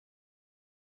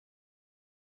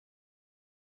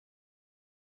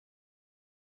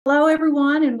Hello,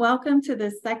 everyone, and welcome to the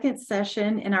second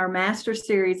session in our master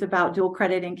series about dual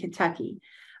credit in Kentucky.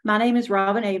 My name is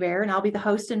Robin Hebert, and I'll be the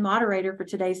host and moderator for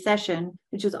today's session,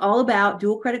 which is all about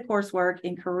dual credit coursework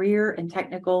in career and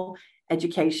technical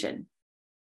education.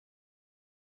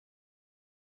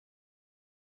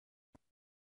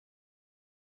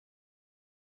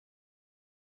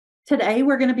 Today,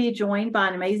 we're going to be joined by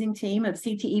an amazing team of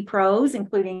CTE pros,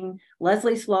 including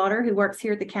Leslie Slaughter, who works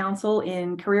here at the Council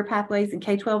in Career Pathways and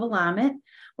K-12 Alignment.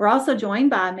 We're also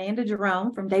joined by Amanda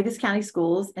Jerome from Davis County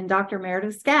Schools and Dr.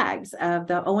 Meredith Skaggs of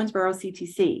the Owensboro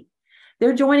CTC.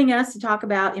 They're joining us to talk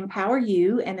about Empower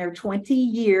You and their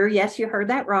 20-year, yes, you heard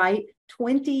that right,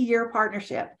 20-year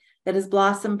partnership that has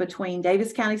blossomed between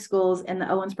Davis County Schools and the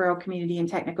Owensboro Community and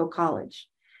Technical College.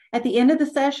 At the end of the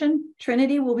session,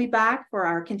 Trinity will be back for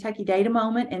our Kentucky Data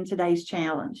Moment and today's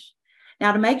challenge.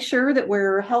 Now, to make sure that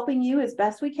we're helping you as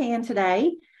best we can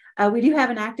today, we do have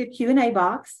an active Q&A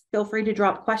box. Feel free to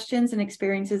drop questions and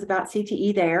experiences about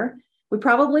CTE there. We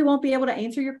probably won't be able to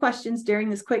answer your questions during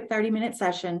this quick 30-minute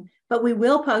session, but we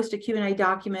will post a Q&A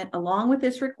document along with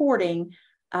this recording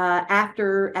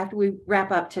after we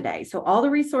wrap up today. So all the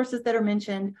resources that are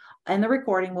mentioned and the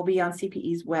recording will be on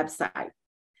CPE's website.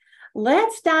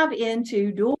 Let's dive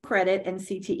into dual credit and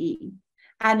CTE.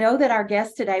 I know that our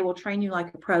guest today will train you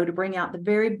like a pro to bring out the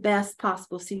very best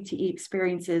possible CTE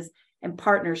experiences and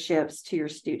partnerships to your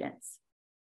students.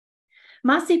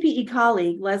 My CPE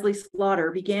colleague, Leslie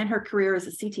Slaughter, began her career as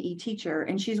a CTE teacher,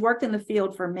 and she's worked in the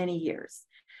field for many years.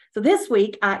 So this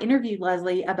week, I interviewed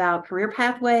Leslie about career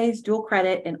pathways, dual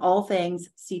credit, and all things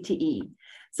CTE.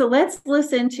 So let's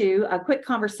listen to a quick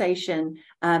conversation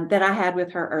that I had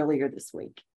with her earlier this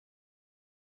week.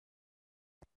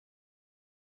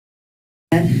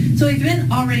 So we've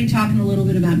been already talking a little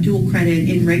bit about dual credit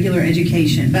in regular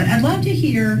education, but I'd love to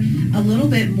hear a little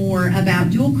bit more about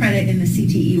dual credit in the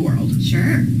CTE world.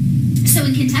 Sure. So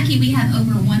in Kentucky, we have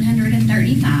over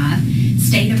 135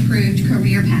 state-approved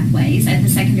career pathways at the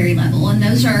secondary level, and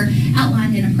those are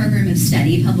outlined in a program of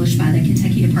study published by the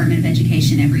Kentucky Department of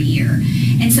Education every year.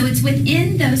 And so it's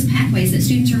within those pathways that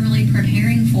students are really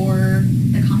preparing for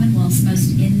the Commonwealth's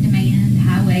most in-demand,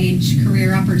 high-wage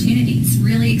career opportunities,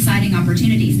 really exciting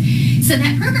opportunities. So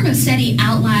that program of study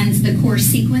outlines the course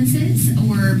sequences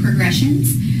or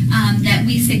progressions that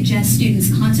we suggest students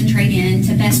concentrate in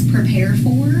to best prepare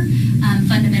for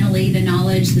fundamentally the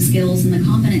knowledge, the skills, and the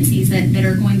competencies that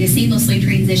are going to seamlessly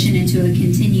transition into a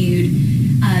continued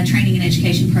training and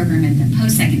education program at the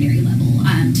post-secondary level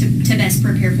to best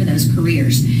prepare for those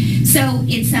careers. So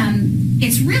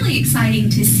it's really exciting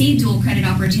to see dual credit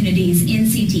opportunities in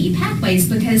CTE pathways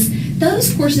because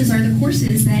those courses are the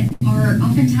courses that are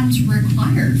oftentimes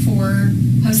required for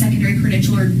post-secondary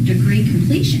credential or degree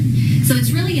completion. So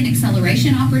it's really an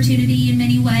acceleration opportunity in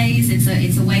many ways. It's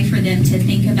a way for them to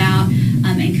think about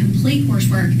and complete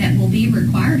coursework that will be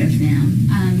required of them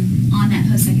on that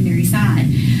post-secondary side.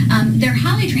 They're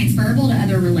highly transferable to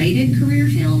other related career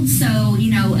fields. So,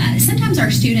 sometimes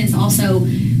our students also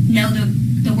know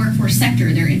the workforce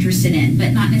sector they're interested in,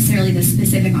 but not necessarily the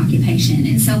specific occupation.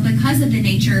 And so because of the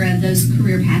nature of those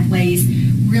career pathways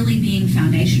really being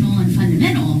foundational and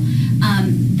fundamental,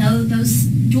 those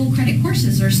dual credit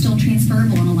courses are still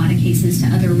transferable in a lot of cases to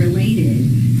other related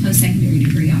post-secondary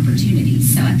degree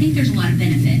opportunities. So I think there's a lot of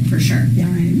benefit for sure. Yeah,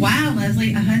 right. Wow,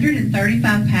 Leslie,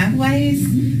 135 pathways.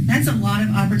 Mm-hmm. That's a lot of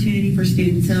opportunity for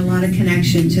students and a lot of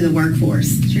connection to the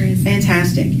workforce. Sure is.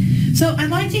 Fantastic. So I'd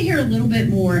like to hear a little bit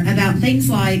more about things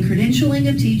like credentialing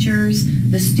of teachers,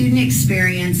 the student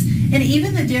experience, and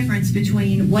even the difference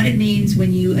between what it means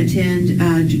when you attend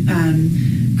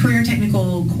career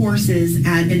technical courses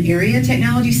at an area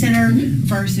technology center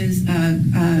versus a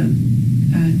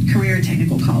career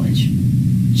technical college.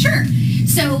 Sure.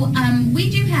 So we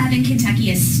do have in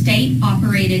Kentucky a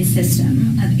state-operated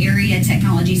system of area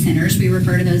technology centers. We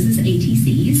refer to those as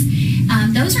ATCs.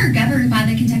 Those are governed by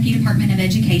the Kentucky Department of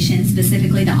Education,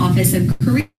 specifically the Office of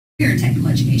Career and Technical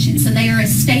Education. So they are a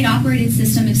state-operated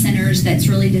system of centers that's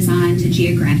really designed to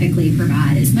geographically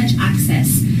provide as much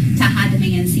access to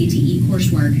high-demand CTE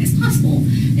coursework as possible,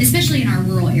 especially in our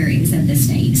rural areas of the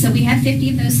state. So we have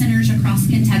 50 of those centers across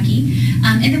Kentucky.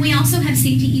 And then we also have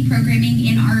CTE programming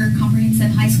in our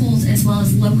comprehensive high schools as well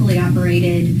as locally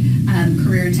operated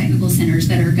career and technical centers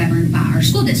that are governed by our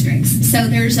school districts. So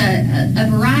there's a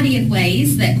variety of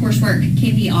ways that coursework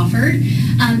can be offered.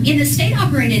 In the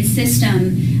state-operated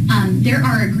system, there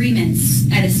are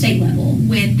agreements at a state level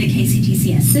with the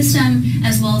KCTCS system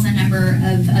as well as a number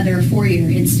of other four-year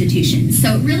institutions.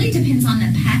 So it really depends on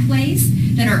the pathways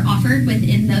that are offered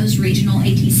within those regional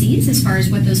ATCs as far as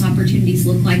what those opportunities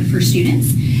look like for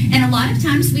students. And a lot of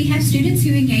times we have students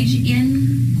who engage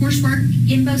in coursework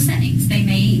in both settings. They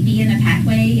may be in a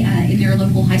pathway in their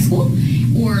local high school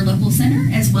or local center,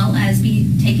 as well as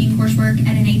be taking coursework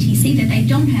at an ATC that they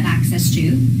don't have access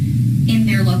to in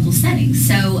their local settings.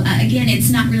 So again,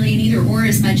 it's not really an either or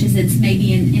as much as it's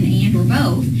maybe an and or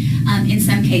both in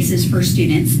some cases for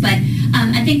students. But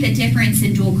I think the difference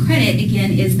in dual credit,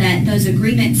 again, is that those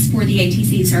agreements for the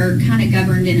ATCs are kind of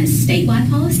governed in a statewide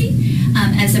policy,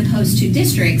 as opposed to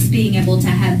districts being able to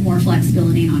have more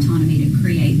flexibility and autonomy to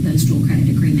create those dual credit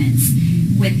agreements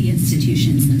with the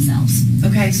institutions themselves.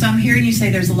 Okay, so I'm hearing you say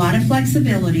there's a lot of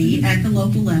flexibility at the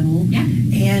local level, Yeah.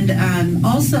 and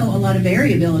also a lot of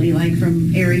variability, like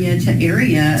from area to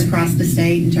area across the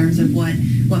state in terms of what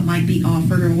might be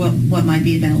offered or what might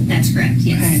be available. That's correct,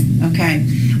 yes. Okay.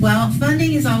 Well,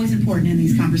 funding is always important in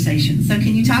these conversations. So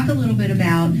can you talk a little bit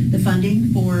about the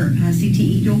funding for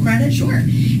CTE dual credit? Sure.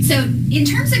 So in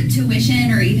terms of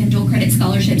tuition or even dual credit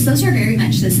scholarships, those are very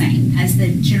much the same as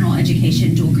the general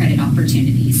education dual credit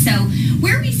opportunities. So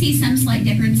where we see some slight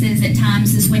differences at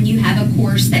times is when you have a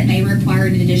course that may require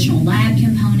an additional lab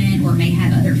component or may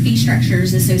have other fee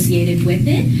structures associated with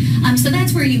it. So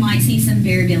that's where you might see some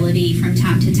variability from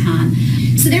time to time.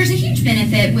 So there's a huge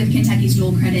benefit with Kentucky's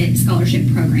dual credit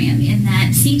scholarship program in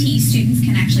that CTE students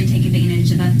can actually take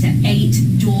advantage of up to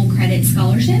 8 dual credit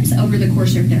scholarships over the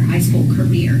course of their high school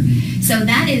career. So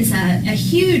that is a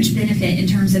huge benefit in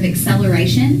terms of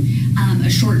acceleration, a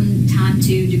shortened time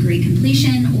to degree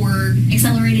completion, or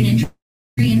accelerated entry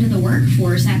into the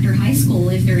workforce after high school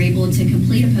if they're able to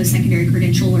complete a post-secondary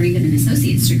credential or even an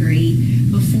associate's degree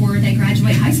before they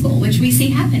graduate high school, which we see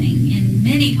happening in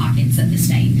many pockets of the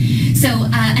state. So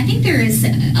I think there is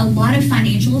a lot of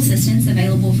financial assistance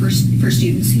available for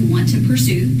students who want to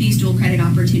pursue these dual credit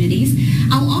opportunities.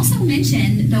 I'll also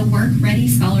mention the Work Ready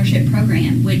Scholarship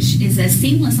Program, which is a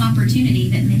seamless opportunity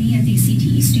that many of these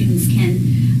CTE students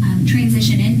can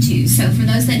transition into. So for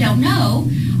those that don't know,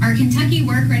 our Kentucky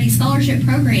Work Ready Scholarship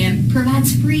Program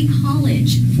provides free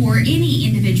college for any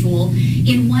individual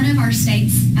in one of our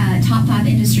state's top 5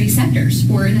 industry sectors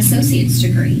for an associate's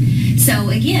degree. So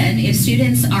again, if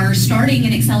students are starting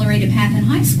an accelerated path in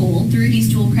high school through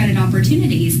these dual credit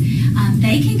opportunities,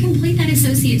 they can complete that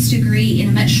associate's degree in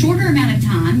a much shorter amount of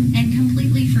time and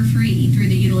completely for free through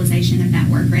the utilization of that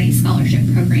Work Ready Scholarship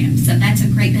Program. So that's a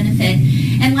great benefit.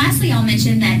 And lastly, I'll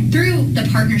mention that through the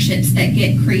partnerships that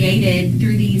get created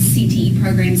through these CTE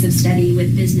programs of study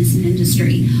with business and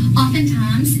industry,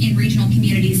 oftentimes in regional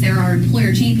communities there are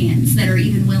employer champions that are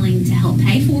even willing to help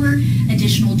pay for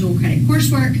additional dual credit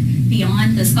coursework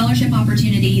beyond the scholarship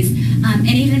opportunities, and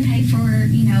even pay for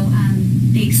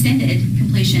the extended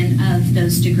completion of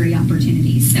those degree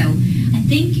opportunities. So I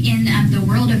think in the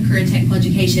world of career and technical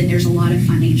education, there's a lot of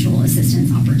financial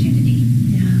assistance opportunity.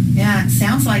 Yeah, it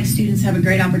sounds like students have a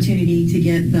great opportunity to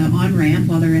get the on-ramp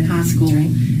while they're in high school,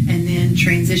 right, and then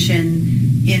transition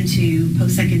into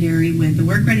post-secondary with the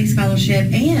Work Ready Scholarship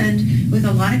and with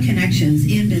a lot of connections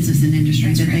in business and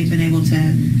industry that they've been able to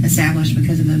establish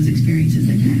because of those experiences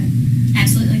they've had.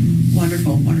 Absolutely.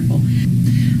 Wonderful, wonderful.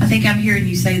 I think I'm hearing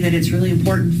you say that it's really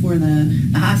important for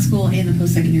the high school and the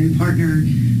post-secondary partner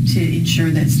to ensure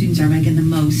that students are making the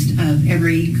most of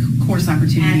every course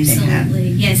opportunity they have. Absolutely.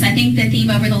 Yes, I think the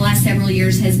theme over the last several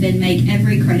years has been make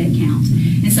every credit count.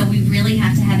 And so we really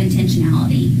have to have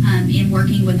intentionality in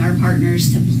working with our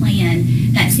partners to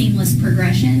plan that seamless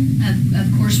progression of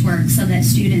coursework so that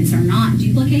students are not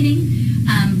duplicating,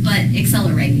 but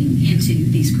accelerating into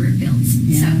these career fields.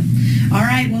 Yeah. So. All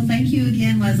right. Well, thank you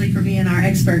again, Leslie, for being our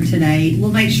expert today.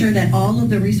 We'll make sure that all of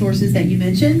the resources that you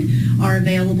mentioned are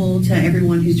available to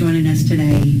everyone who's joining us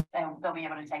today. They'll be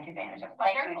able to take advantage of it.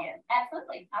 Thank you again.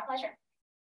 Absolutely. My pleasure.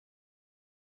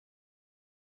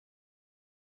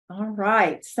 All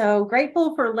right. So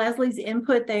grateful for Leslie's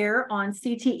input there on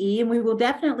CTE, and we will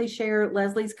definitely share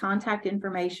Leslie's contact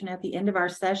information at the end of our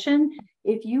session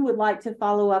if you would like to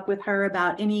follow up with her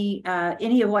about any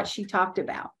of what she talked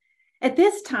about. At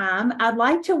this time, I'd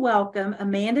like to welcome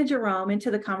Amanda Jerome into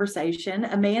the conversation.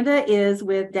 Amanda is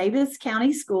with Davis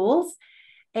County Schools.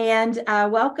 And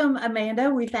welcome, Amanda.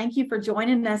 We thank you for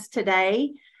joining us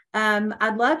today.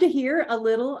 I'd love to hear a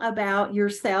little about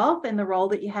yourself and the role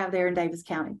that you have there in Davis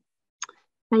County.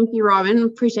 Thank you, Robin.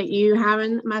 Appreciate you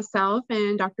having myself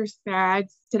and Dr.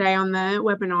 Skaggs today on the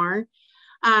webinar.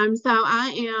 So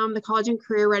I am the College and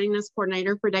Career Readiness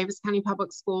Coordinator for Davis County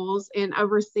Public Schools and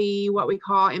oversee what we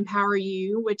call Empower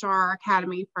You, which are our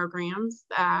academy programs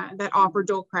that offer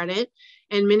dual credit,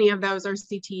 and many of those are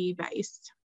CTE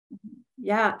based.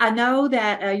 Yeah, I know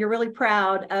that you're really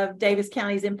proud of Davis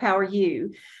County's Empower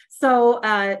You. So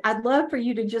I'd love for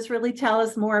you to just really tell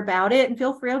us more about it, and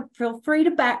feel free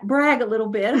to brag a little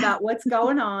bit about what's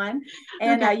going on.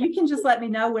 And Okay. you can just let me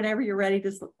know whenever you're ready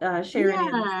to share any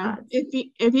of the Yeah, slides.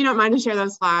 if you don't mind to share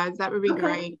those slides, that would be Okay.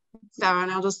 great. So,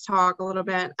 and I'll just talk a little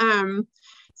bit.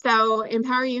 So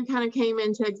Empower You kind of came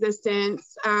into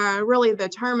existence, really the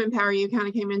term Empower You kind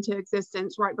of came into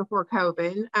existence right before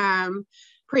COVID.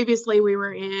 Previously, we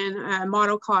were in a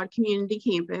model called Community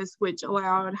Campus, which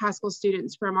allowed high school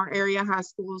students from our area high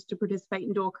schools to participate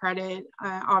in dual credit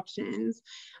options.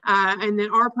 And then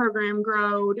our program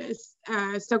grew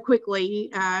so quickly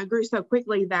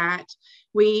that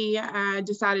we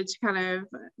decided to kind of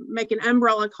make an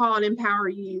umbrella called Empower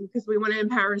You, because we want to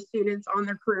empower students on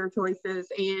their career choices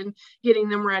and getting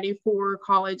them ready for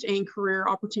college and career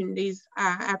opportunities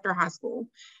after high school.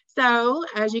 So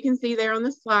as you can see there on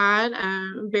the slide,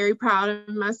 I'm very proud of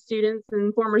my students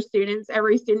and former students.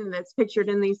 Every student that's pictured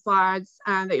in these slides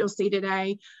that you'll see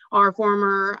today are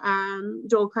former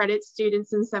dual credit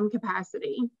students in some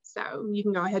capacity. So you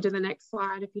can go ahead to the next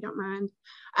slide if you don't mind.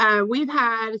 We've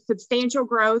had substantial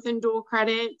growth in dual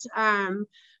credit.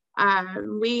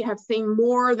 We have seen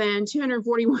more than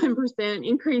 241%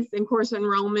 increase in course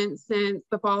enrollment since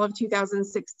the fall of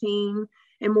 2016.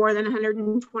 And more than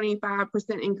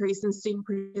 125% increase in student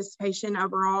participation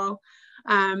overall.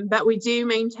 But we do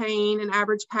maintain an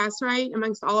average pass rate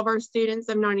amongst all of our students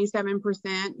of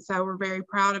 97%. So we're very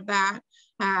proud of that.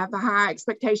 The high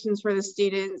expectations for the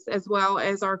students, as well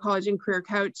as our college and career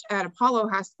coach at Apollo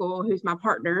High School, who's my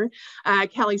partner,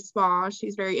 Kelly Spa.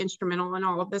 She's very instrumental in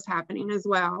all of this happening as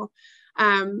well.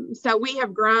 So we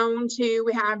have grown to,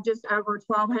 we have just over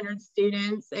 1,200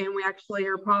 students, and we actually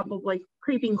are probably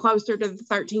creeping closer to the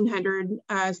 1,300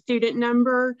 student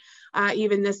number,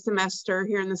 even this semester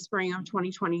here in the spring of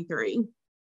 2023.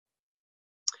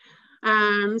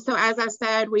 So as I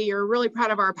said, we are really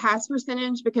proud of our pass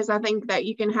percentage, because I think that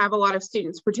you can have a lot of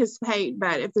students participate,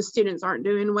 but if the students aren't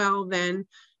doing well, then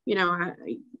you know,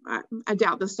 I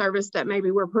doubt the service that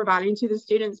maybe we're providing to the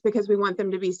students, because we want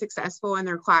them to be successful in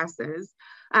their classes.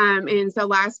 And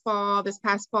so this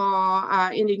past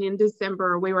fall, ending in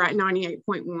December, we were at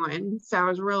 98.1. So I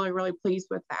was really, really pleased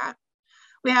with that.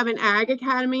 We have an Ag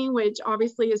Academy, which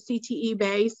obviously is CTE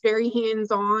based, very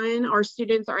hands-on. Our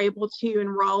students are able to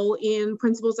enroll in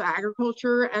Principles of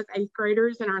Agriculture as 8th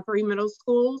graders in our 3 middle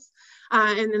schools.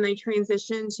 And then they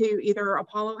transition to either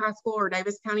Apollo High School or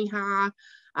Davis County High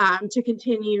to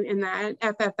continue in that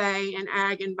FFA and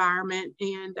Ag environment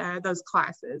and those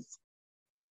classes.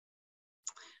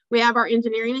 We have our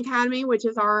Engineering Academy, which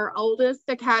is our oldest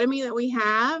academy that we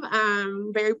have.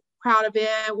 Very proud of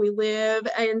it. We live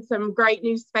in some great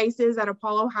new spaces at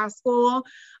Apollo High School.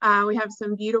 We have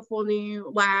some beautiful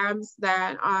new labs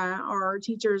that our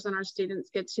teachers and our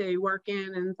students get to work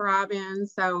in and thrive in.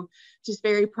 So just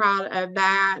very proud of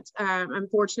that. I'm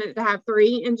fortunate to have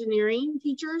 3 engineering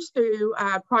teachers who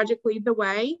Project Lead the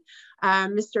Way,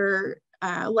 Mr.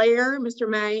 Lair, Mr.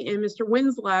 May, and Mr.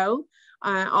 Winslow.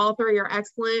 All 3 are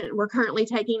excellent. We're currently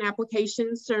taking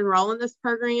applications to enroll in this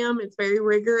program. It's very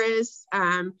rigorous.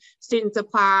 Students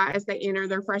apply as they enter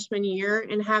their freshman year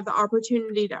and have the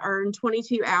opportunity to earn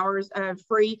 22 hours of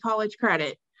free college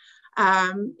credit,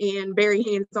 and very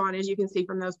hands-on, as you can see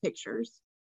from those pictures.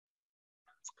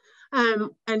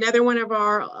 Another one of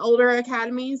our older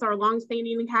academies, our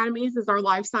longstanding academies, is our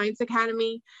Life Science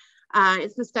Academy.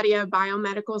 It's the study of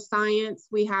biomedical science.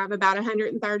 We have about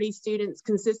 130 students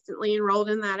consistently enrolled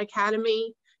in that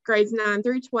academy, grades 9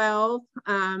 through 12.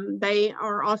 They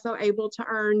are also able to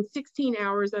earn 16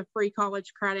 hours of free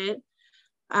college credit.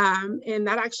 And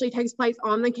that actually takes place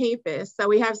on the campus. So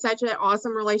we have such an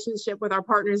awesome relationship with our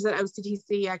partners at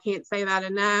OCTC. I can't say that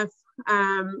enough.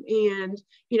 And,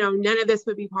 you know, none of this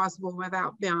would be possible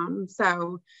without them.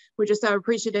 So we're just so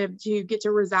appreciative to get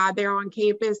to reside there on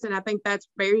campus. And I think that's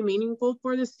very meaningful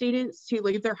for the students to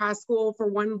leave their high school for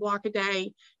 1 block a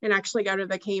day and actually go to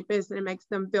the campus, and it makes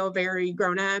them feel very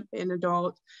grown up and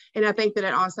adult. And I think that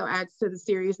it also adds to the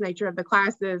serious nature of the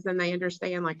classes, and they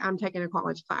understand, like, I'm taking a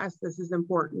college class, this is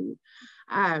important.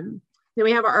 Then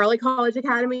we have our Early College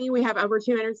Academy. We have over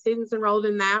 200 students enrolled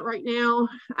in that right now.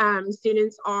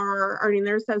 Students are earning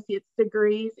their associate's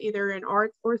degrees either in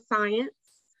arts or science.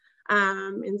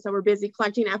 And so we're busy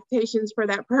collecting applications for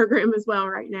that program as well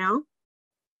right now.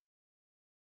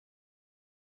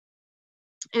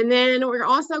 And then we're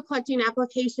also collecting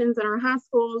applications in our high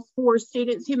schools for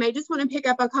students who may just want to pick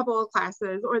up a couple of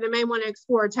classes, or they may want to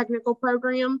explore a technical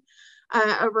program.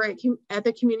 over at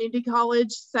the community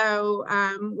college. So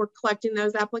we're collecting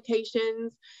those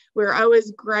applications. We're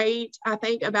always great, I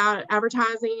think, about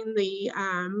advertising the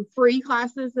free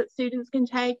classes that students can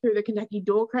take through the Kentucky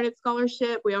Dual Credit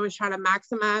Scholarship. We always try to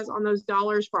maximize on those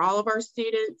dollars for all of our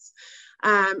students.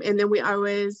 And then we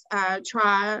always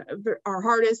try our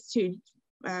hardest to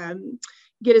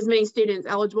get as many students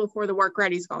eligible for the Work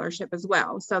Ready Scholarship as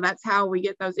well. So that's how we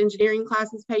get those engineering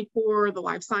classes paid for, the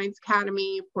Life Science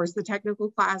Academy, of course, the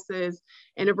technical classes,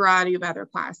 and a variety of other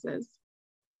classes.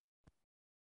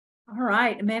 All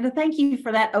right, Amanda, thank you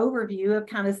for that overview of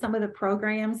kind of some of the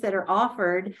programs that are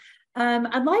offered.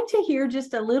 I'd like to hear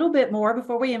just a little bit more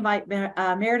before we invite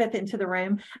Meredith into the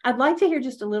room. I'd like to hear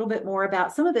just a little bit more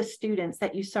about some of the students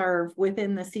that you serve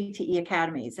within the CTE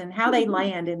academies and how they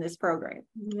land in this program.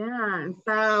 Yeah,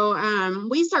 so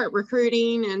we start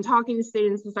recruiting and talking to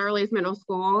students as early as middle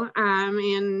school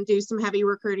and do some heavy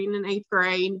recruiting in 8th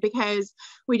grade because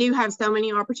we do have so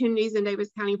many opportunities in Davis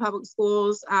County Public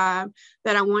Schools that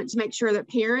I want to make sure that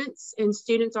parents and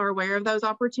students are aware of those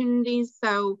opportunities.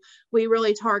 So we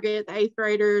really target the 8th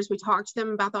graders. We talk to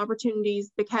them about the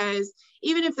opportunities because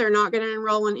even if they're not going to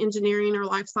enroll in engineering or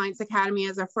Life Science Academy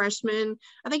as a freshman,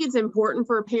 I think it's important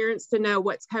for parents to know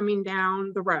what's coming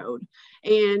down the road.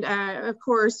 And of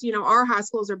course, you know, our high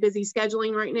schools are busy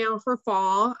scheduling right now for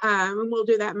fall, and we'll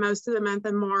do that most of the month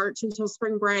in March until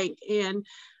spring break. And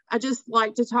I just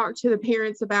like to talk to the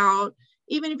parents about,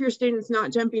 even if your student's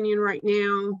not jumping in right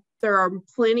now, there are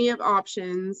plenty of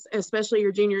options, especially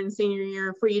your junior and senior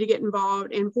year, for you to get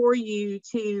involved and for you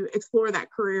to explore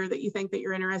that career that you think that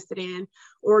you're interested in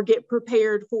or get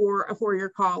prepared for a four-year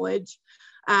college.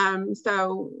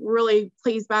 So really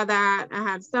pleased by that. I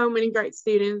have so many great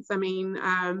students. I mean,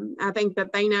 I think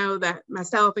that they know that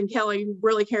myself and Kelly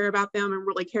really care about them and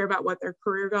really care about what their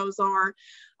career goals are.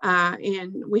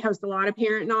 And we host a lot of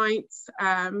parent nights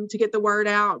to get the word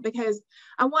out because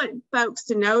I want folks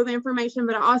to know the information,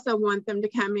 but I also want them to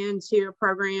come into a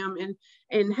program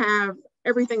and have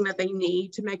everything that they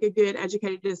need to make a good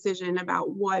educated decision about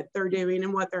what they're doing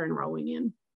and what they're enrolling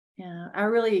in. Yeah, I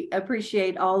really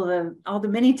appreciate all the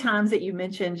many times that you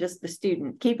mentioned just the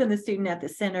student, keeping the student at the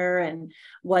center and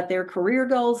what their career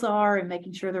goals are and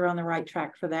making sure they're on the right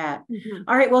track for that. Mm-hmm.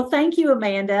 All right, well, thank you,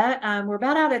 Amanda. We're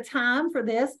about out of time for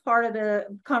this part of the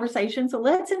conversation, so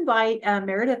let's invite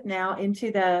Meredith now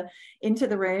into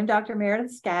the room. Dr.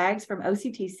 Meredith Skaggs from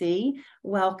OCTC,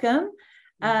 welcome.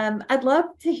 I'd love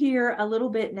to hear a little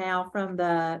bit now from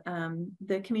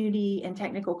the community and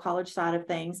technical college side of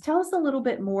things. Tell us a little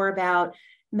bit more about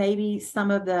maybe some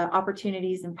of the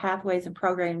opportunities and pathways and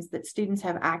programs that students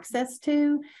have access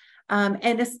to,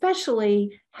 and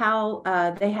especially how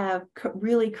they have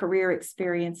really career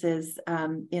experiences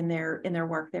in their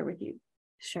work there with you.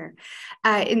 Sure.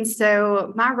 And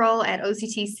so my role at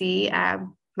OCTC,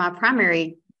 my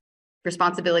primary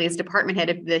responsibility as department head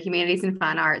of the Humanities and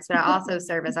Fine Arts, but I also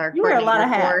serve as our you wear a lot of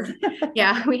hats.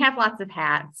 Yeah, we have lots of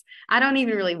hats. I don't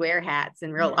even really wear hats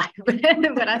in real life, but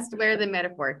I wear them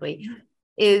metaphorically.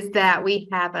 Is that we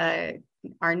have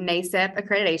our NACEP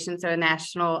accreditation, so a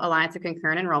National Alliance of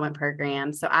Concurrent Enrollment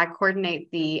Program. So I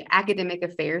coordinate the academic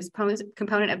affairs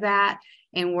component of that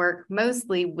and work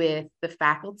mostly with the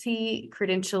faculty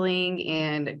credentialing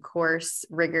and course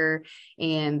rigor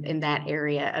and in that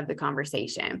area of the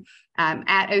conversation.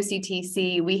 At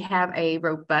OCTC, we have a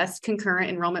robust concurrent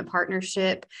enrollment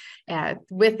partnership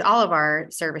with all of our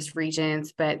service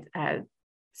regions, but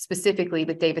specifically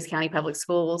with Davis County Public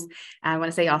Schools. I want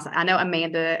to say also, I know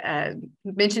Amanda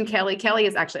mentioned Kelly. Kelly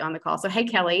is actually on the call. So, hey,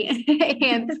 Kelly.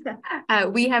 And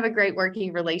we have a great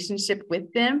working relationship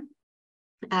with them.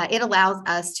 It allows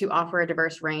us to offer a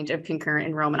diverse range of concurrent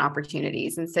enrollment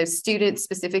opportunities. And so students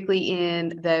specifically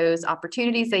in those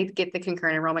opportunities, they get the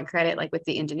concurrent enrollment credit, like with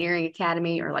the Engineering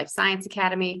Academy or Life Science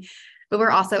Academy. But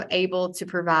we're also able to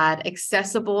provide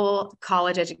accessible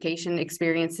college education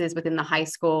experiences within the high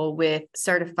school with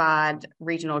certified,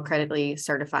 regional accreditedly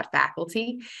certified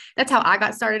faculty. That's how I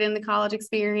got started in the college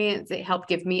experience. It helped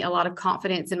give me a lot of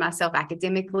confidence in myself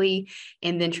academically,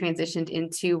 and then transitioned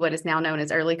into what is now known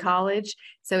as early college.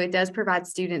 So it does provide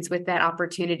students with that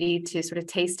opportunity to sort of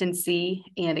taste and see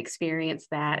and experience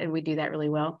that, and we do that really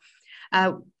well.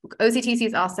 OCTC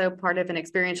is also part of an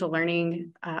experiential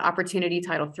learning opportunity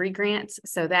Title III grant.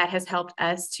 So that has helped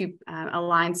us to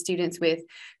align students with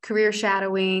career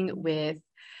shadowing, with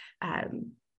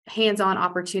hands-on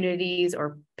opportunities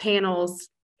or panels,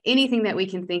 anything that we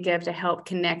can think of to help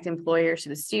connect employers to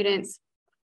the students.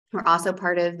 We're also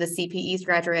part of the CPE's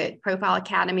Graduate Profile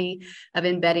Academy of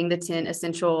embedding the 10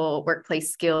 essential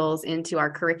workplace skills into our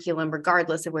curriculum,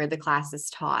 regardless of where the class is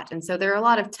taught. And so there are a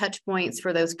lot of touch points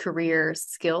for those career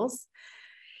skills.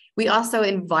 We also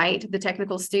invite the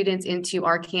technical students into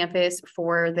our campus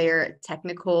for their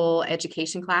technical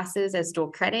education classes as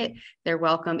dual credit. They're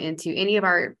welcome into any of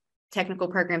our technical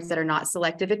programs that are not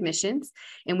selective admissions.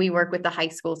 And we work with the high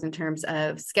schools in terms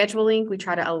of scheduling. We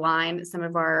try to align some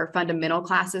of our fundamental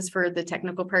classes for the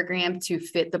technical program to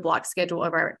fit the block schedule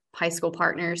of our high school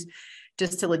partners,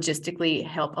 just to logistically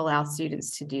help allow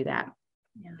students to do that.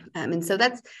 Yeah. And so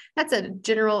that's a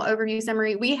general overview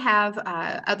summary. We have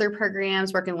other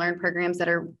programs, work and learn programs that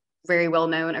are very well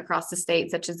known across the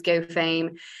state, such as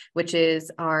GoFame, which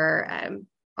is our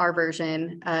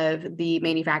version of the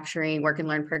manufacturing work and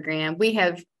learn program. We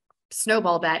have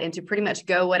snowballed that into pretty much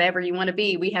go whatever you want to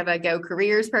be. We have a Go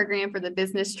Careers program for the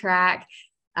business track.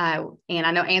 And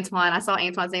I know Antoine, I saw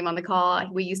Antoine's name on the call.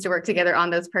 We used to work together on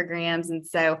those programs. And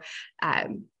so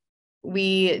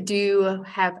we do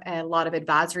have a lot of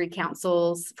advisory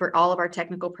councils for all of our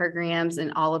technical programs,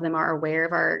 and all of them are aware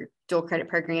of our dual credit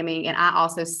programming. And I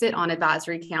also sit on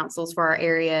advisory councils for our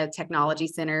area technology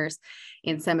centers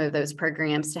in some of those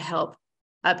programs to help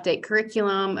update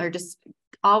curriculum or just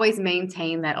always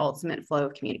maintain that ultimate flow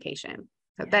of communication.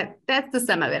 So that's the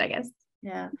sum of it, I guess.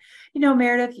 Yeah. You know,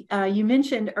 Meredith, you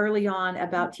mentioned early on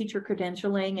about teacher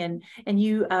credentialing, and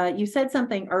you said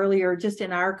something earlier just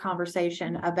in our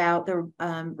conversation about the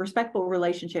respectful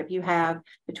relationship you have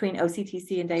between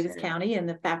OCTC and Davis County and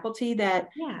the faculty that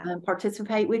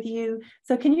participate with you.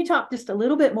 So can you talk just a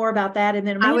little bit more about that? And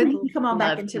then Amanda, you can come on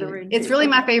back into the room. It's really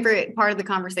my favorite part of the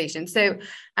conversation. So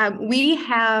we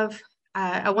have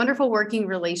a wonderful working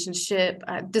relationship.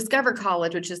 Discover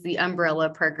College, which is the umbrella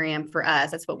program for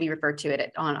us, that's what we refer to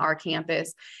it on our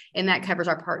campus, and that covers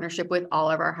our partnership with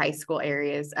all of our high school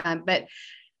areas. But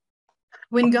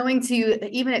when going to,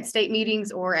 even at state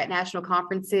meetings or at national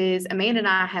conferences, Amanda and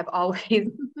I have always,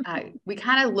 we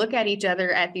kind of look at each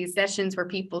other at these sessions where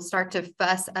people start to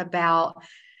fuss about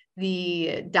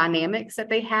the dynamics that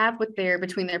they have with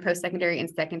between their post-secondary and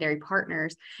secondary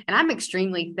partners. And I'm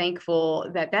extremely thankful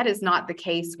that that is not the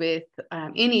case with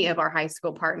any of our high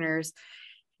school partners.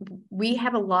 We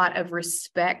have a lot of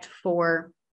respect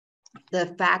for the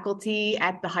faculty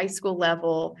at the high school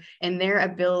level and their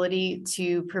ability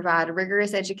to provide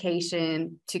rigorous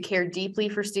education, to care deeply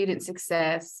for student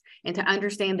success, and to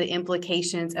understand the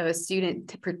implications of a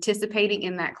student participating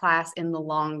in that class in the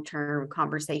long-term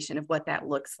conversation of what that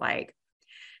looks like.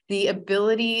 The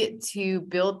ability to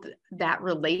build that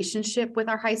relationship with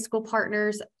our high school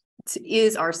partners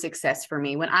is our success for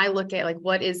me. When I look at like,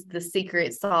 what is the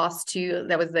secret sauce to,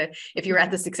 if you were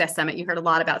at the Success Summit, you heard a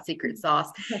lot about secret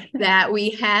sauce, that we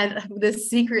had the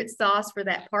secret sauce for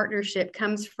that partnership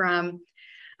comes from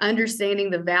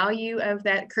understanding the value of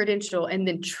that credential and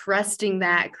then trusting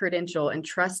that credential and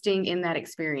trusting in that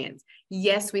experience.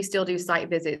 Yes, we still do site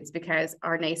visits because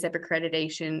our NACEP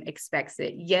accreditation expects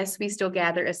it. Yes, we still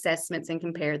gather assessments and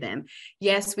compare them.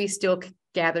 Yes, we still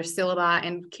gather syllabi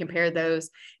and compare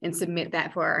those and submit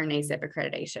that for our NACEP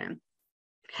accreditation.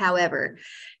 However,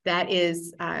 that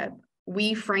is,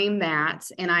 we frame that,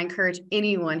 and I encourage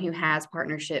anyone who has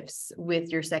partnerships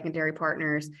with your secondary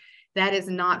partners, that is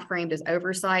not framed as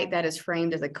oversight, that is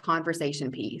framed as a conversation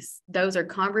piece. Those are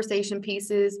conversation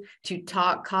pieces to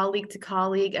talk colleague to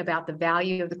colleague about the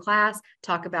value of the class,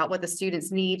 talk about what the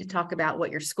students need, talk about what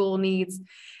your school needs,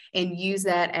 and use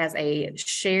that as a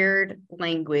shared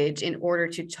language in order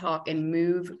to talk and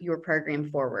move your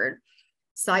program forward.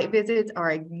 Site visits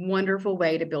are a wonderful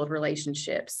way to build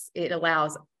relationships. It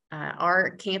allows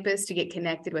our campus to get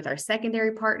connected with our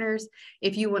secondary partners.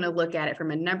 If you want to look at it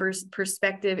from a numbers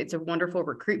perspective, it's a wonderful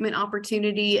recruitment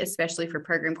opportunity, especially for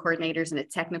program coordinators in a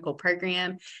technical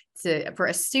program. For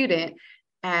a student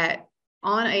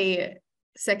on a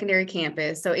secondary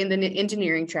campus, so in the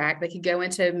engineering track, they could go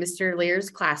into Mr. Lear's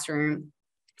classroom,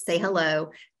 say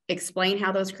hello, explain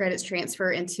how those credits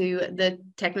transfer into the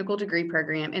technical degree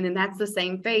program. And then that's the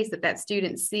same face that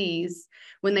student sees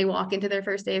when they walk into their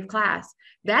first day of class.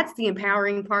 That's the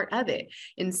empowering part of it.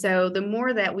 And so the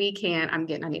more that we can, I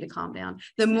need to calm down.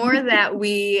 The more that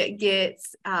we get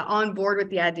on board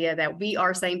with the idea that we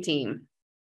are same team,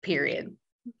 period.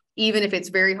 Even if it's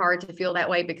very hard to feel that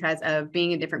way because of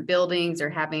being in different buildings or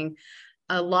having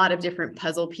a lot of different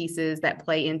puzzle pieces that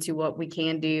play into what we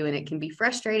can do. And it can be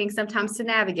frustrating sometimes to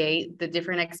navigate the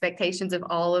different expectations of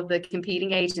all of the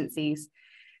competing agencies.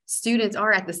 Students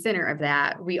are at the center of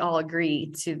that. We all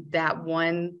agree to that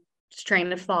one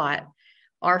train of thought.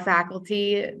 Our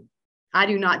faculty I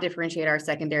do not differentiate our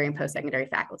secondary and post-secondary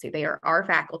faculty. They are our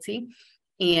faculty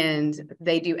and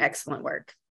they do excellent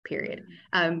work, period.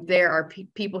 There are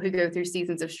people who go through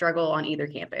seasons of struggle on either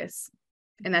campus.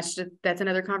 And that's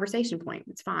another conversation point.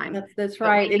 It's fine. That's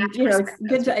right. And it's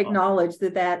good to acknowledge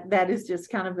that is just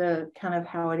kind of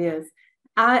how it is.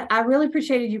 I really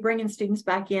appreciated you bringing students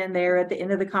back in there at the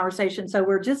end of the conversation. So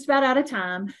we're just about out of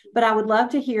time, but I would love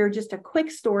to hear just a quick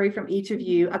story from each of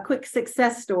you, a quick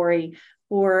success story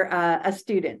for a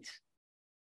student.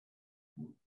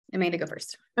 Amanda, go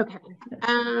first. Okay.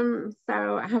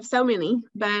 So I have so many,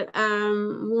 but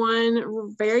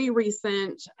one very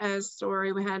recent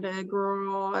story, we had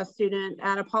a student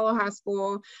at Apollo High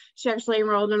School. She actually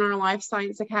enrolled in our Life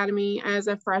Science Academy as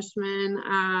a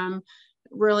freshman.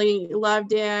 Really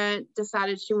loved it,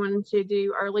 decided she wanted to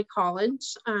do early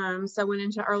college. So went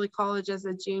into early college as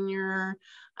a junior,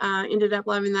 ended up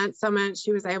loving that so much.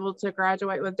 She was able to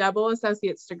graduate with double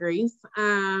associate's degrees.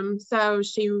 So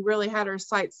she really had her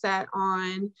sights set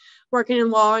on working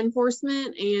in law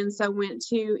enforcement. And so went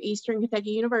to Eastern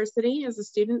Kentucky University as a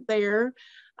student there,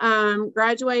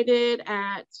 graduated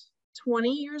at 20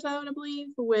 years old, I believe,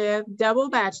 with double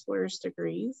bachelor's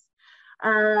degrees.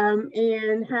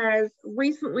 And has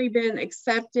recently been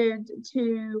accepted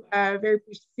to a very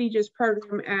prestigious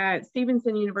program at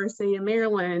Stevenson University in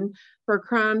Maryland for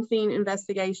crime scene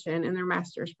investigation in their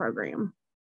master's program.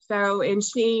 So, and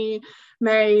she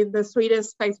made the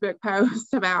sweetest Facebook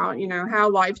post about,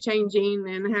 how life-changing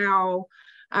and how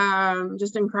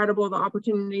just incredible the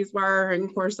opportunities were. And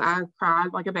of course I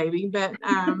cried like a baby, but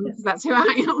that's who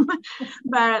I am.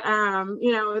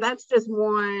 But that's just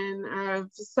one of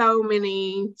so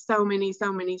many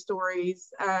stories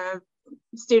of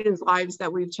students' lives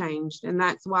that we've changed. And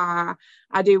that's why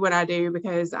I do what I do,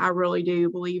 because I really do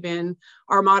believe in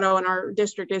our motto in our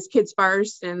district is kids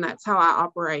first, and that's how I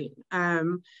operate.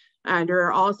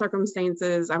 Under all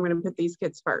circumstances, I'm going to put these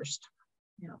kids first.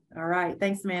 Yeah. All right.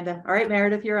 Thanks, Amanda. All right,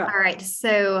 Meredith, you're up. All right.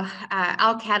 So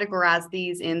I'll categorize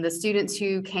these in the students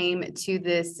who came to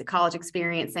this college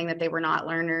experience saying that they were not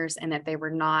learners and that they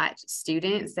were not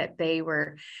students, that they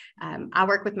were, I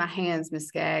work with my hands, Ms.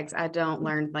 Skaggs. I don't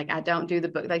learn, I don't do the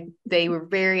book. They were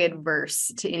very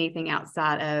adverse to anything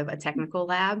outside of a technical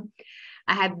lab.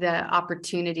 I had the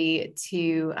opportunity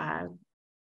to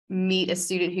meet a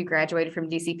student who graduated from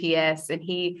DCPS, and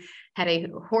he had a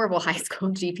horrible high school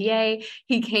GPA.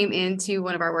 He came into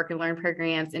one of our work and learn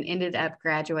programs and ended up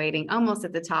graduating almost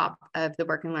at the top of the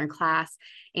work and learn class.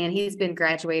 And he's been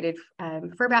graduated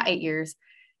for about 8 years.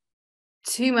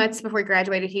 2 months before he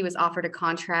graduated, he was offered a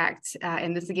contract.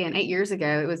 And this, again, 8 years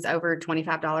ago, it was over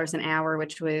 $25 an hour,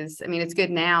 which was, it's good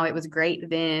now. It was great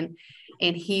then.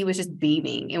 And he was just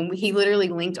beaming. And he literally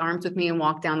linked arms with me and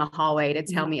walked down the hallway to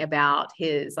tell me about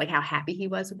his, how happy he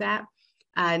was with that.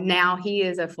 Now he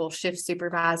is a full shift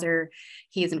supervisor.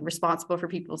 He is responsible for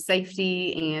people's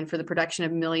safety and for the production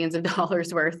of millions of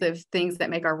dollars worth of things that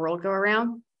make our world go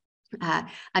around.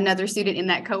 Another student in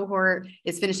that cohort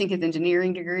is finishing his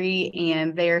engineering degree,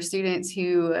 and they are students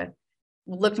who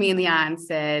looked me in the eye and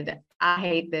said, I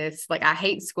hate this. I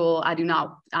hate school. I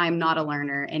am not a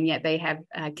learner. And yet they have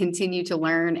continued to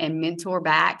learn and mentor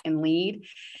back and lead.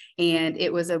 And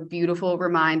it was a beautiful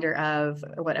reminder of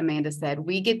what Amanda said.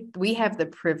 We have the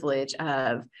privilege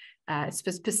of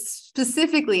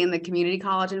specifically in the community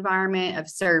college environment of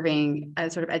serving a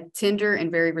sort of a tender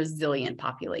and very resilient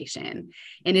population.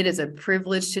 And it is a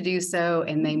privilege to do so.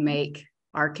 And they make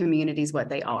our communities what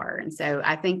they are. And so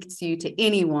I thank you to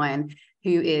anyone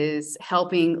who is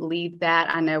helping lead that.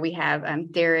 I know we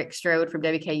have Derek Strode from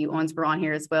WKU Owensboro on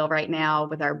here as well right now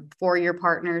with our 4-year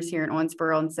partners here in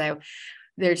Owensboro. And so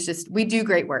we do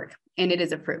great work, and it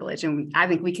is a privilege. And I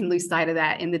think we can lose sight of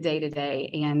that in the day-to-day.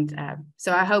 And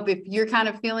so I hope if you're kind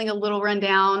of feeling a little run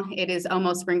down, it is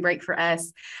almost spring break for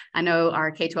us. I know our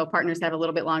K-12 partners have a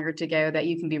little bit longer to go, that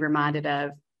you can be reminded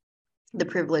of the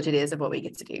privilege it is of what we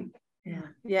get to do.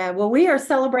 Yeah. Well, we are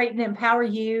celebrating Empower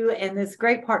You and this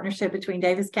great partnership between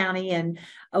Davis County and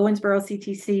Owensboro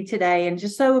CTC today, and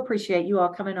just so appreciate you all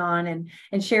coming on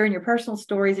and sharing your personal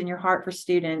stories and your heart for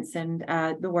students and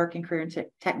the work and career and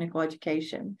technical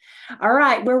education. All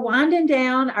right, we're winding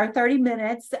down our 30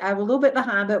 minutes. We're a little bit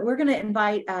behind, but we're going to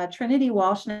invite Trinity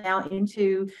Walsh now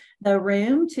into the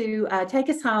room to take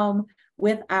us home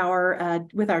with our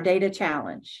data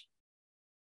challenge.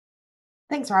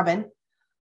 Thanks, Robin.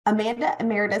 Amanda and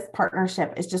Meredith's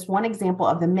partnership is just one example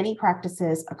of the many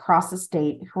practices across the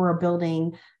state who are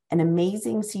building an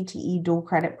amazing CTE dual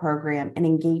credit program and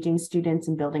engaging students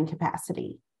in building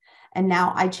capacity. And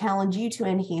now I challenge you to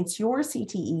enhance your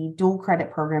CTE dual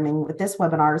credit programming with this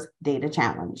webinar's Data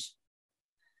Challenge.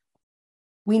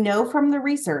 We know from the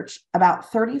research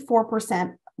about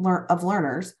 34% of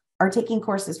learners are taking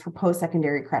courses for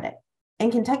post-secondary credit. In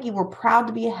Kentucky, we're proud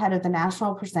to be ahead of the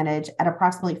national percentage at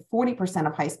approximately 40%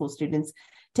 of high school students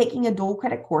taking a dual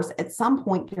credit course at some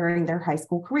point during their high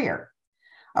school career.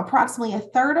 Approximately a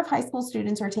third of high school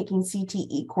students are taking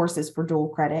CTE courses for dual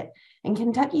credit, and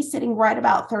Kentucky's sitting right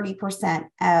about 30%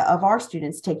 of our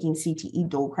students taking CTE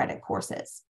dual credit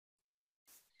courses.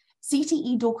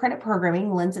 CTE dual credit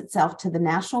programming lends itself to the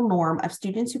national norm of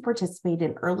students who participate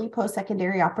in early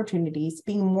post-secondary opportunities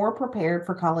being more prepared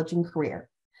for college and career.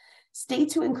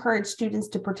 States who encourage students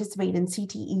to participate in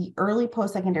CTE early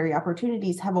post-secondary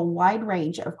opportunities have a wide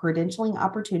range of credentialing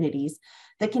opportunities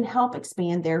that can help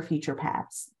expand their future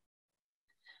paths.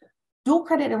 Dual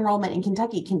credit enrollment in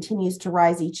Kentucky continues to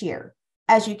rise each year.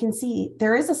 As you can see,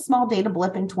 there is a small data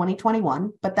blip in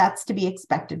 2021, but that's to be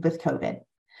expected with COVID.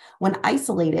 When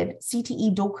isolated,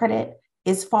 CTE dual credit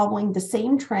is following the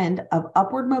same trend of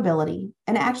upward mobility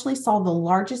and actually saw the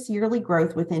largest yearly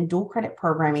growth within dual credit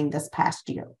programming this past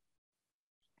year.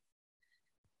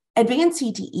 Advanced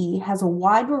CTE has a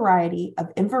wide variety of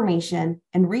information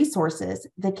and resources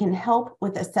that can help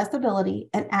with accessibility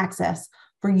and access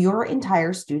for your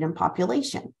entire student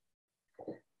population.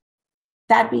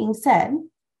 That being said,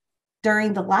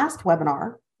 during the last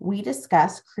webinar, we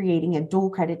discussed creating a dual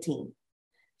credit team.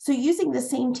 So using the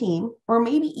same team, or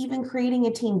maybe even creating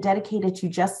a team dedicated to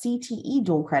just CTE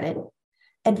dual credit,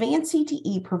 Advanced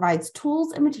CTE provides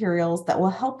tools and materials that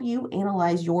will help you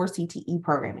analyze your CTE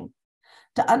programming.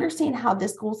 To understand how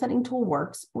this goal setting tool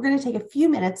works, we're going to take a few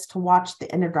minutes to watch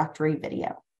the introductory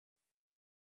video.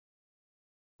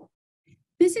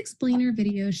 This explainer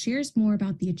video shares more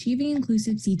about the Achieving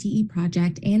Inclusive CTE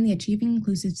project and the Achieving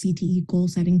Inclusive CTE goal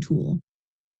setting tool.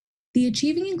 The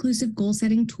Achieving Inclusive Goal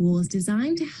Setting tool is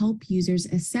designed to help users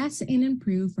assess and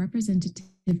improve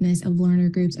representativeness of learner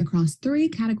groups across 3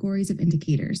 categories of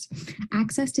indicators: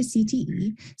 access to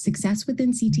CTE, success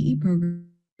within CTE programs,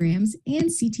 and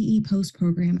CTE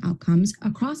post-program outcomes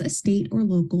across a state or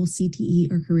local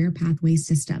CTE or career pathways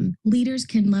system. Leaders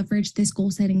can leverage this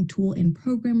goal-setting tool in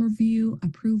program review,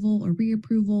 approval or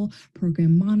reapproval,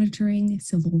 program monitoring,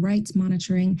 civil rights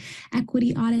monitoring,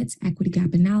 equity audits, equity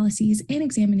gap analyses, and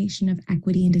examination of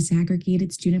equity and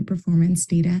disaggregated student performance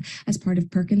data as part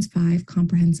of Perkins 5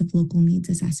 Comprehensive Local Needs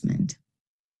Assessment.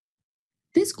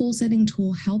 This goal-setting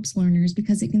tool helps learners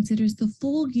because it considers the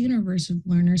full universe of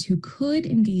learners who could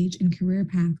engage in career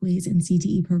pathways and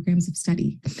CTE programs of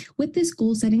study. With this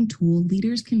goal-setting tool,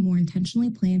 leaders can more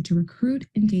intentionally plan to recruit,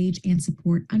 engage, and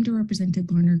support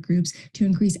underrepresented learner groups to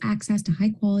increase access to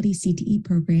high-quality CTE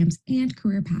programs and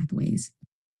career pathways.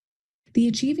 The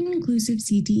Achieving Inclusive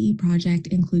CTE project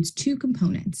includes 2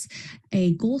 components,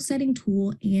 a goal-setting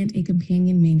tool and a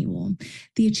companion manual.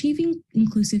 The Achieving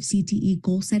Inclusive CTE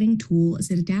goal-setting tool is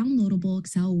a downloadable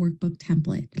Excel workbook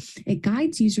template. It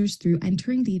guides users through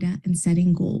entering data and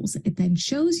setting goals. It then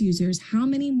shows users how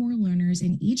many more learners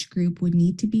in each group would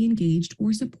need to be engaged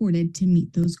or supported to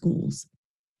meet those goals.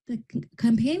 The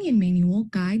companion manual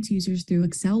guides users through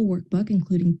Excel workbook,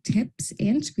 including tips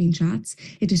and screenshots.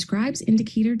 It describes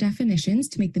indicator definitions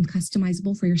to make them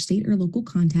customizable for your state or local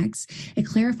context. It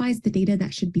clarifies the data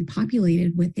that should be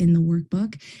populated within the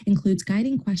workbook, includes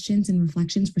guiding questions and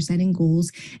reflections for setting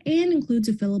goals, and includes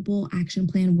a fillable action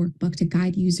plan workbook to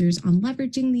guide users on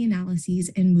leveraging the analyses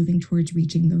and moving towards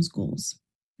reaching those goals.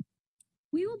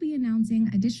 We will be announcing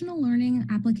additional learning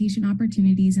application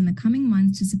opportunities in the coming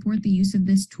months to support the use of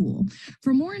this tool.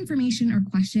 For more information or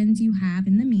questions you have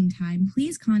in the meantime,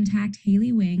 please contact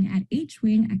Haley Wing at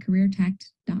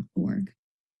hwing@careertech.org.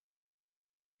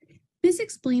 This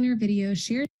explainer video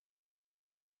shares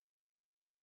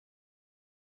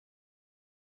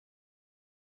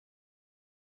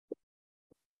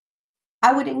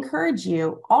I would encourage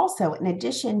you also, in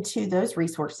addition to those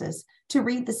resources, to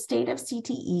read the State of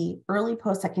CTE Early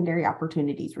Post-Secondary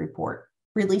Opportunities Report,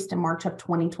 released in March of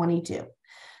 2022.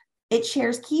 It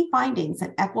shares key findings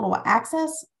in equitable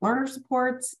access, learner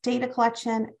supports, data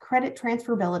collection, credit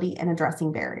transferability, and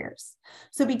addressing barriers.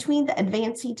 So between the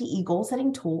Advanced CTE Goal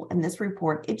Setting tool and this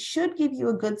report, it should give you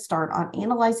a good start on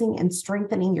analyzing and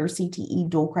strengthening your CTE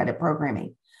dual credit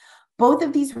programming. Both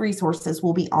of these resources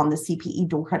will be on the CPE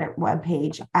dual credit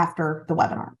webpage after the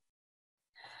webinar.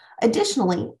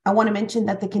 Additionally, I want to mention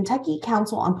that the Kentucky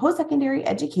Council on Post-Secondary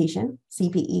Education,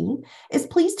 CPE, is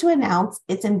pleased to announce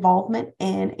its involvement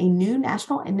in a new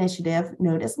national initiative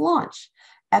known as Launch,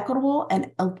 Equitable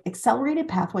and Accelerated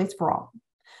Pathways for All.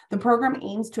 The program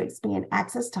aims to expand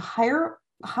access to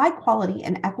high quality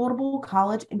and equitable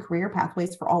college and career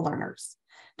pathways for all learners.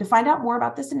 To find out more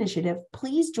about this initiative,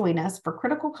 please join us for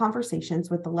critical conversations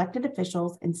with elected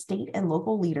officials and state and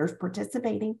local leaders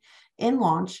participating in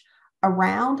launch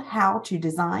around how to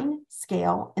design,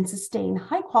 scale, and sustain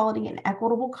high quality and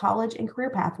equitable college and career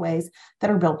pathways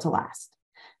that are built to last.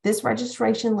 This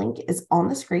registration link is on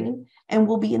the screen and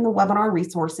will be in the webinar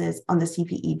resources on the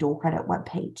CPE Dual Credit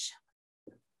webpage.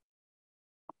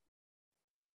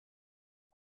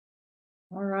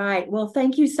 All right. Well,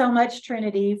 thank you so much,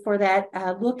 Trinity, for that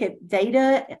look at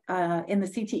data in the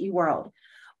CTE world.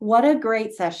 What a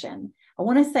great session. I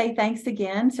want to say thanks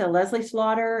again to Leslie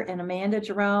Slaughter and Amanda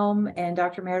Jerome and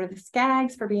Dr. Meredith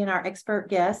Skaggs for being our expert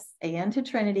guests, and to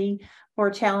Trinity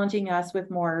for challenging us with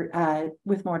more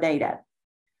data.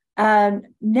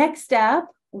 Next up,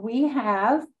 we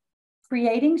have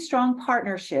creating strong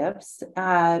partnerships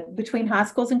between high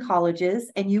schools and colleges,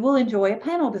 and you will enjoy a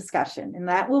panel discussion, and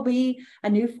that will be a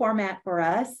new format for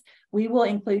us. We will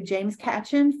include James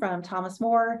Catchin from Thomas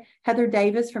More, Heather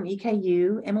Davis from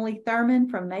EKU, Emily Thurman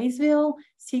from Maysville,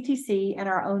 CTC, and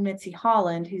our own Mitzi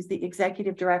Holland, who's the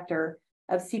Executive Director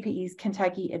of CPE's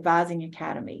Kentucky Advising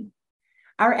Academy.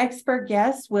 Our expert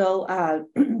guests will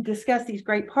discuss these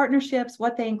great partnerships,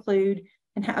 what they include,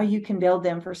 and how you can build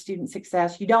them for student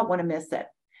success. You don't want to miss it.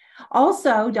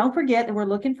 Also, don't forget that we're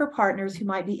looking for partners who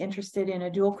might be interested in a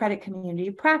dual credit community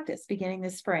of practice beginning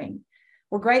this spring.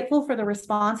 We're grateful for the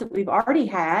response that we've already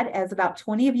had, as about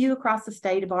 20 of you across the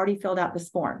state have already filled out this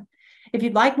form. If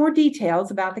you'd like more details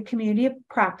about the community of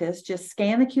practice, just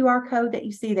scan the QR code that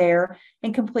you see there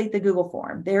and complete the Google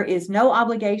form. There is no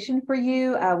obligation for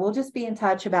you. We'll just be in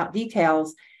touch about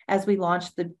details as we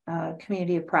launch the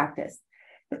community of practice.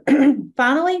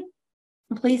 Finally,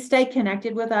 please stay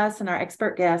connected with us and our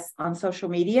expert guests on social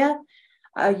media.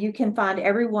 You can find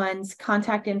everyone's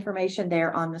contact information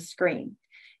there on the screen.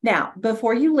 Now,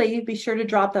 before you leave, be sure to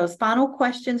drop those final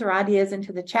questions or ideas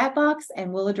into the chat box,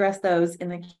 and we'll address those in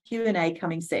the Q&A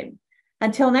coming soon.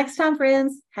 Until next time,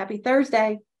 friends, happy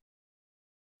Thursday.